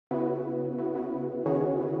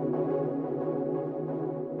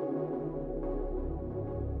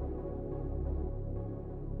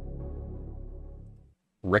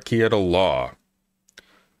Rekeita Law,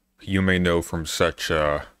 you may know from such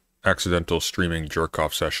accidental streaming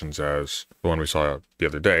jerk-off sessions as the one we saw the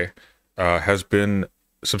other day, has been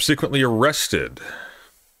subsequently arrested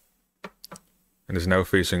and is now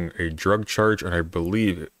facing a drug charge and I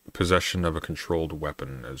believe possession of a controlled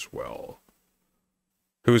weapon as well.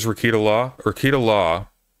 Who is Rekeita Law? Rekeita Law,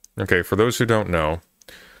 okay, for those who don't know,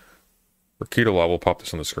 Rekeita Law, we'll pop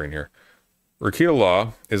this on the screen here. Rekeita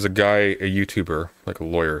Law is a guy, a YouTuber, like a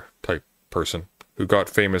lawyer type person, who got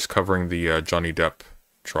famous covering the Johnny Depp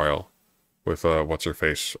trial with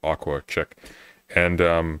what's-her-face, Aqua chick. And,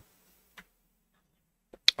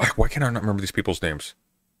 why can I not remember these people's names?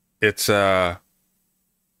 It's,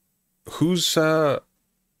 who's, help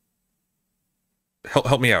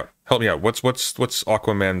me out. Help me out. What's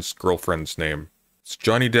Aquaman's girlfriend's name? It's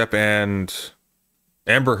Johnny Depp and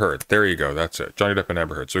Amber Heard. There you go. That's it. Johnny Depp and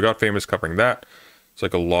Amber Heard. So he got famous covering that. It's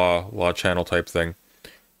like a law channel type thing.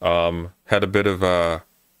 Had a bit of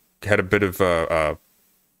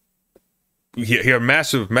he had a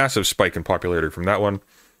massive spike in popularity from that one.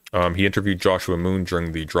 He interviewed Joshua Moon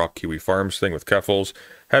during the Drop Kiwi Farms thing with Keffals.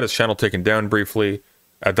 Had his channel taken down briefly.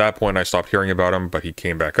 At that point, I stopped hearing about him, but he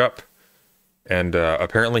came back up. And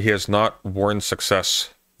apparently he has not worn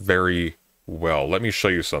success very well. Let me show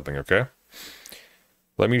you something, okay?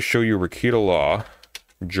 Let me show you Rekeita Law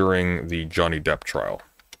during the Johnny Depp trial.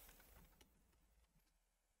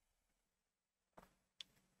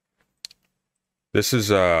 This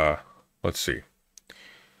is, let's see.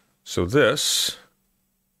 So this,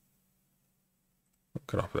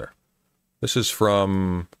 get off there. This is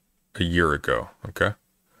from a year ago, okay?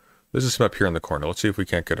 This is up here in the corner. Let's see if we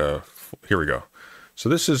can't get a, here we go. So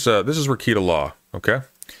this is Rekeita Law, okay?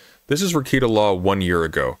 This is Rekeita Law 1 year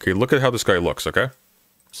ago. Okay, look at how this guy looks, okay?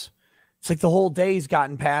 It's like the whole day's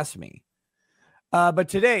gotten past me. But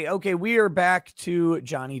today, okay, we are back to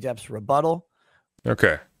Johnny Depp's rebuttal.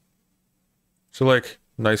 Okay. So like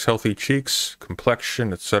nice healthy cheeks,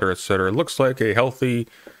 complexion, etc., etc. Looks like a healthy,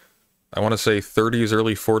 I want to say 30s,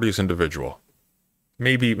 early 40s individual.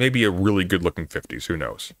 Maybe a really good-looking 50s, who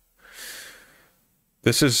knows.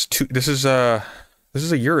 This is a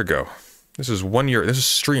year ago. This is 1 year. This is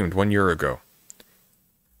streamed 1 year ago.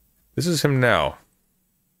 This is him now.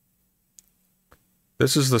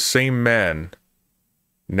 This is the same man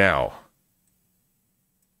now.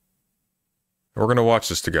 We're going to watch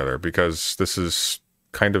this together because this is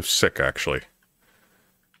kind of sick, actually.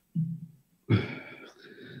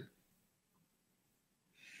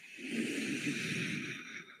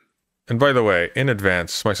 And by the way, in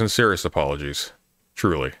advance, my sincerest apologies.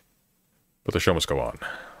 Truly. But the show must go on.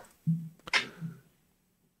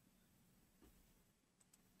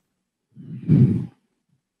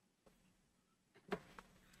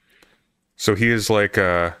 So he is like,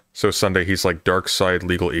 so Sunday, he's like Dark Side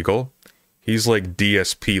Legal Eagle. He's like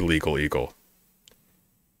DSP Legal Eagle.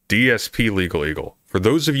 DSP Legal Eagle. For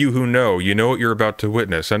those of you who know, you know what you're about to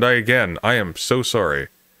witness. And I am so sorry.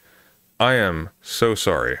 I am so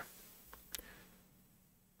sorry.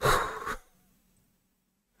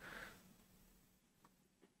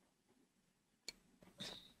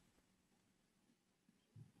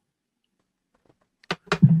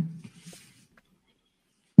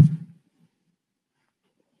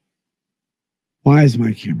 Why is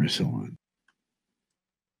my camera still on?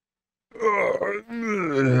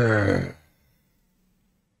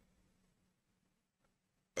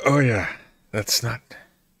 Oh yeah, that's not.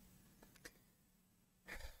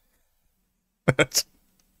 That's.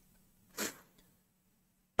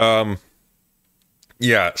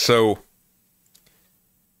 Yeah. So.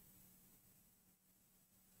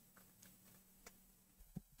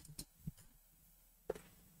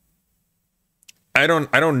 I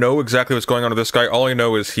don't know exactly what's going on with this guy. All I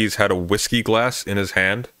know is he's had a whiskey glass in his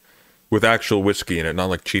hand with actual whiskey in it, not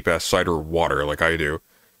like cheap ass cider water like I do,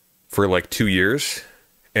 for like 2 years.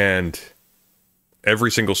 And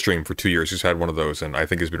every single stream for 2 years he's had one of those, and I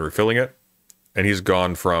think he's been refilling it. And he's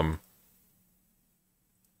gone from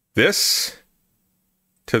this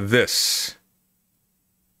to this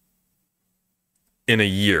in a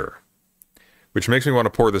year. Which makes me want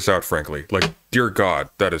to pour this out, frankly. Like, dear God,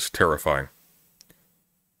 that is terrifying.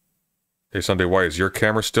 Hey, Sunday, why is your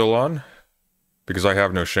camera still on? Because I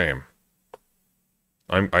have no shame.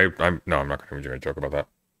 No, I'm not going to joke about that.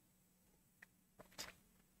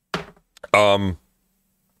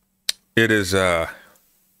 It is, yeah,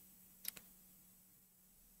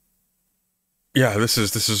 this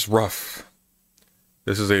is rough.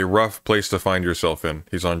 This is a rough place to find yourself in.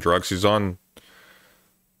 He's on drugs. He's on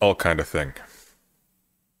all kind of thing.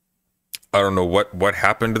 I don't know what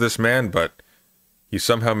happened to this man, but he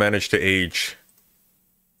somehow managed to age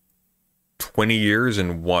 20 years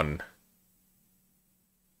in one.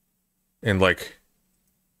 In like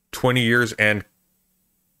 20 years and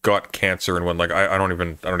got cancer in one. Like I don't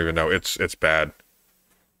even know. It's bad.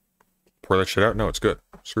 Pour that shit out? No, it's good.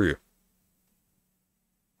 Screw you.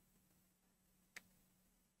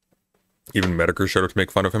 Even Medicare showed up to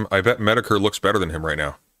make fun of him. I bet Medicare looks better than him right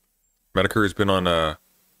now. Medicare has been on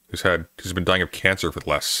he's been dying of cancer for the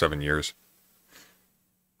last 7 years.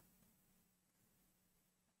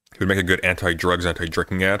 He would make a good anti-drugs,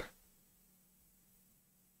 anti-drinking ad.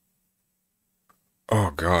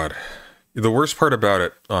 Oh god. The worst part about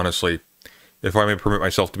it, honestly, if I may permit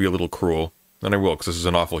myself to be a little cruel, and I will, because this is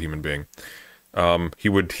an awful human being.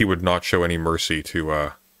 He would not show any mercy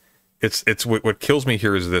to it's what kills me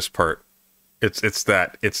here is this part. It's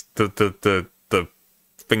the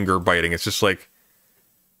finger biting. It's just like,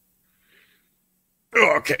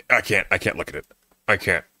 oh, okay, I can't look at it. I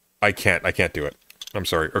can't do it. I'm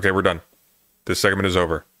sorry. Okay, we're done. This segment is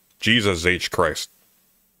over. Jesus H. Christ.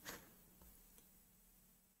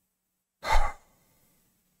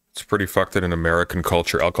 It's pretty fucked that in American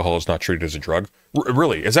culture, alcohol is not treated as a drug.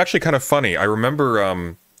 Really, it's actually kind of funny. I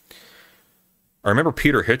remember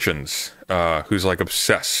Peter Hitchens, who's like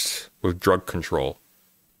obsessed with drug control,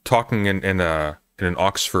 talking in an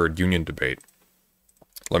Oxford Union debate.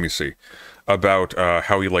 Let me see, about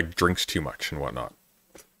how he like drinks too much and whatnot.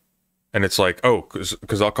 And it's like, oh,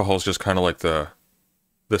 because alcohol is just kind of like the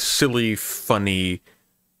silly, funny,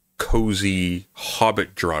 cozy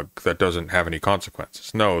hobbit drug that doesn't have any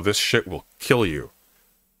consequences. No, this shit will kill you.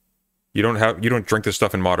 You don't drink this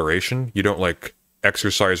stuff in moderation. You don't like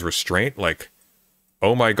exercise restraint. Like,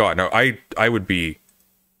 oh my god. Now I would be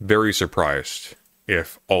very surprised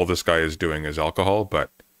if all this guy is doing is alcohol,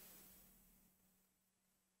 but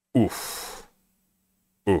oof.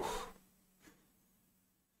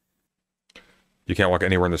 You can't walk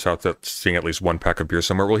anywhere in the South that's seeing at least one pack of beer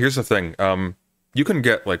somewhere. Well, here's the thing. You can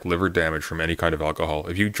get like liver damage from any kind of alcohol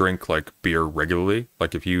if you drink like beer regularly.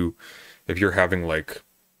 Like if you're having like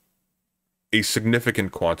a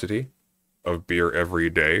significant quantity of beer every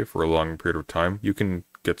day for a long period of time, you can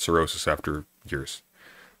get cirrhosis after years.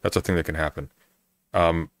 That's a thing that can happen.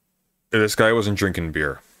 This guy wasn't drinking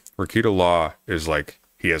beer. Rekeita Law is like,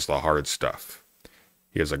 he has the hard stuff.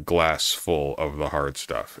 He has a glass full of the hard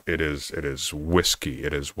stuff. It is whiskey.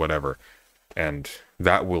 It is whatever. And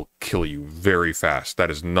that will kill you very fast.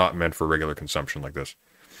 That is not meant for regular consumption like this.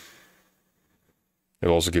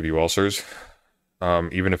 It'll also give you ulcers.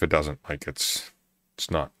 Even if it doesn't. Like, it's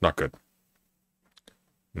not good.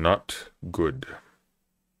 Not good.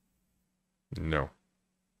 No.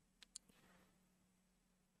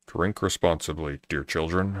 Drink responsibly, dear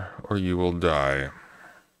children, or you will die.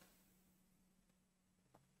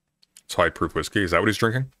 It's high-proof whiskey. Is that what he's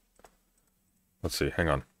drinking? Let's see. Hang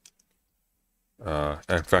on.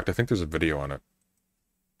 In fact, I think there's a video on it.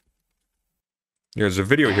 Yeah, there's a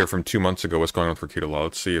video here from 2 months ago. What's going on with Rekeita Law?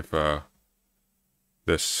 Let's see if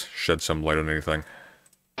this sheds some light on anything.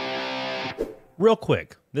 Real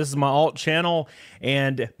quick, this is my alt channel,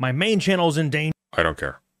 and my main channel is in danger. I don't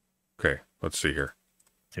care. Okay, let's see here.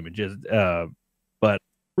 Images, but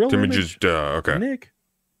real images, okay. Nick,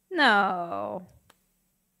 no,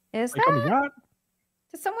 is that?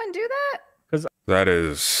 Did someone do that? Because that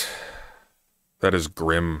is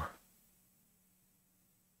grim.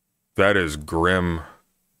 That is grim.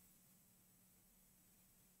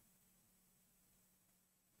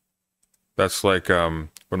 That's like when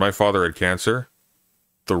my father had cancer.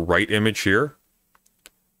 The right image here.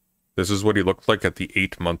 This is what he looked like at the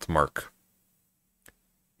 8-month mark.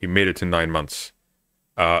 He made it to 9 months.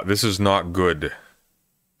 This is not good.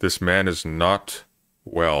 This man is not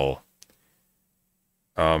well.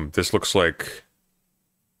 This looks like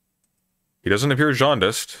he doesn't appear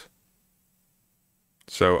jaundiced.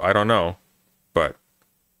 So I don't know, but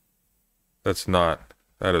that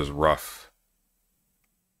is rough.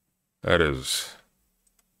 That is,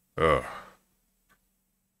 ugh.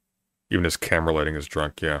 Even his camera lighting is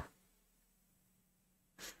drunk, yeah.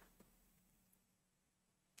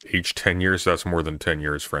 Age 10 years, that's more than 10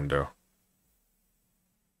 years, friendo.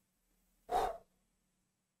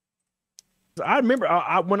 I remember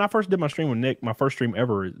when I first did my stream with Nick, my first stream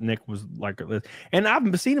ever, Nick was like this. And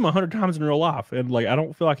I've seen him 100 times in real life. And like, I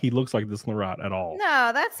don't feel like he looks like this right at all.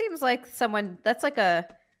 No, that seems like someone, that's like a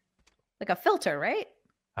filter, right?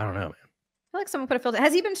 I don't know, man. I feel like someone put a filter.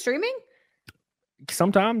 Has he been streaming?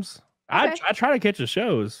 Sometimes. Okay. I try to catch the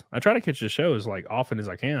shows. I try to catch the shows like often as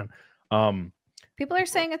I can. People are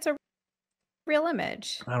saying it's a real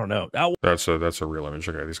image. I don't know. That's a real image.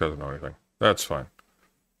 Okay, these guys don't know anything. That's fine.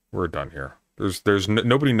 We're done here.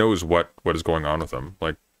 Nobody knows what is going on with him.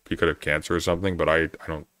 Like, he could have cancer or something, but I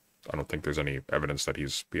don't think there's any evidence that he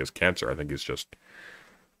has cancer. I think he's just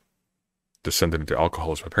descended into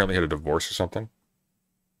alcoholism. Apparently he had a divorce or something.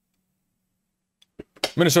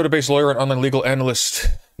 Minnesota-based lawyer and online legal analyst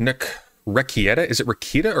Nick Rekeita. Is it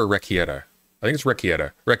Rekeita or Rekeita? I think it's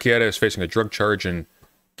Rekeita. Rekeita is facing a drug charge in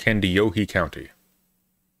Kandiyohi County.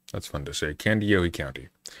 That's fun to say. Kandiyohi County.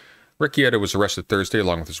 Rekeita was arrested Thursday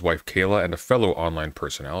along with his wife Kayla and a fellow online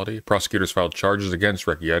personality. Prosecutors filed charges against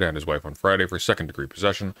Rekeita and his wife on Friday for second-degree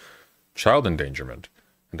possession, child endangerment,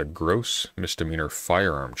 and a gross misdemeanor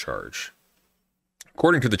firearm charge.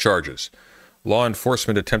 According to the charges, law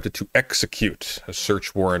enforcement attempted to execute a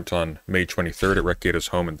search warrant on May 23rd at Rekeita's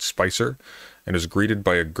home in Spicer and was greeted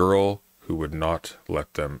by a girl who would not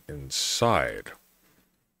let them inside.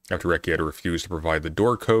 After Rekeita refused to provide the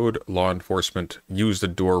door code, law enforcement used the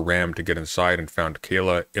door ram to get inside and found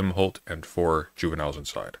Kayla Imholt and 4 juveniles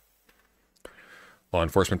inside. Law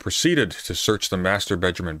enforcement proceeded to search the master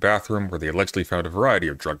bedroom and bathroom, where they allegedly found a variety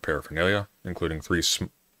of drug paraphernalia, including 3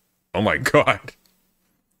 oh my god!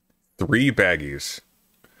 3 baggies.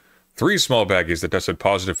 3 small baggies that tested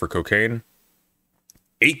positive for cocaine,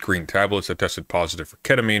 8 green tablets that tested positive for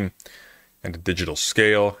ketamine, and a digital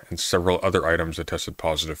scale, and several other items that tested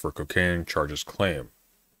positive for cocaine, charges claim.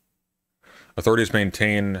 Authorities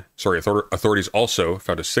also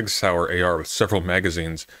found a Sig Sauer AR with several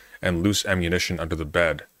magazines and loose ammunition under the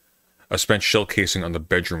bed, a spent shell casing on the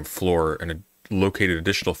bedroom floor, and located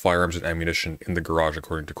additional firearms and ammunition in the garage,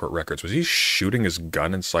 according to court records. Was he shooting his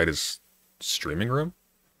gun inside his streaming room?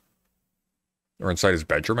 Or inside his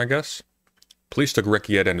bedroom, I guess? Police took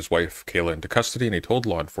Rekeita and his wife, Kayla, into custody, and he told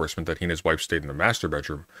law enforcement that he and his wife stayed in the master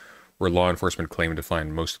bedroom, where law enforcement claimed to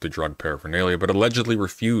find most of the drug paraphernalia, but allegedly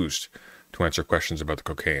refused to answer questions about the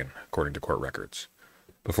cocaine, according to court records.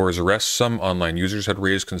 Before his arrest, some online users had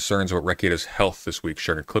raised concerns about Rekeita's health this week,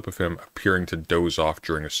 sharing a clip of him appearing to doze off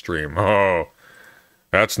during a stream. Oh,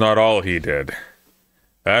 that's not all he did.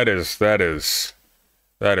 That is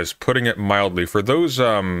putting it mildly. For those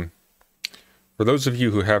of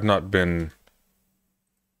you who have not been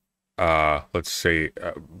let's say,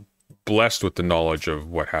 blessed with the knowledge of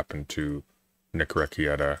what happened to Nick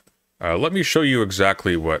Rekeita, let me show you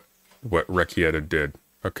exactly what Rekeita did.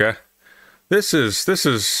 Okay, this is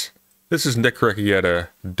Nick Rekeita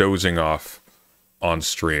dozing off on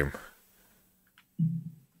stream.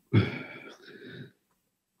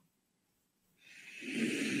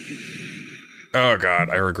 Oh God,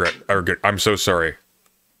 I regret. I'm so sorry.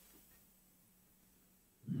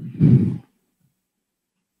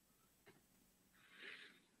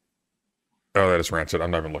 Oh, that is rancid.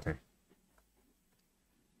 I'm not even looking.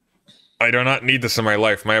 I do not need this in my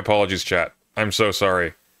life. My apologies, chat. I'm so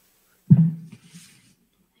sorry.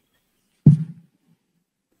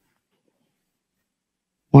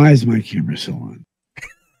 Why is my camera still on?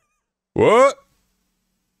 What?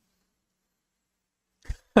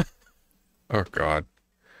 Oh, God.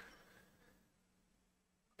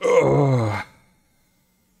 Oh.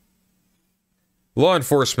 Law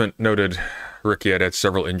enforcement noted Rekeita had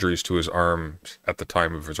several injuries to his arms at the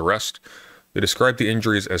time of his arrest. They described the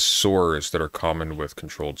injuries as sores that are common with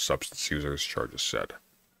controlled substance users, charges said.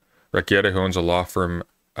 Rekeita, who owns a law firm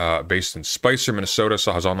based in Spicer, Minnesota,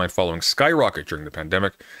 saw his online following skyrocket during the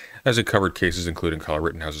pandemic as he covered cases including Kyle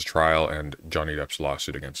Rittenhouse's trial and Johnny Depp's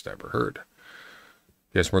lawsuit against Amber Heard.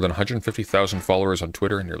 He has more than 150,000 followers on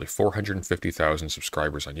Twitter and nearly 450,000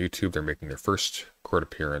 subscribers on YouTube. They're making their first court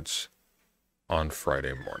appearance on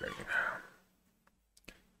Friday morning.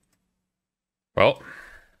 Well,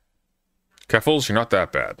 Keffels, you're not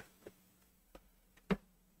that bad.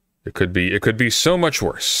 It could be so much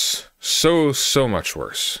worse. So much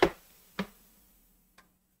worse.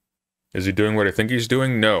 Is he doing what I think he's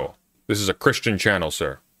doing? No. This is a Christian channel,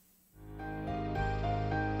 sir.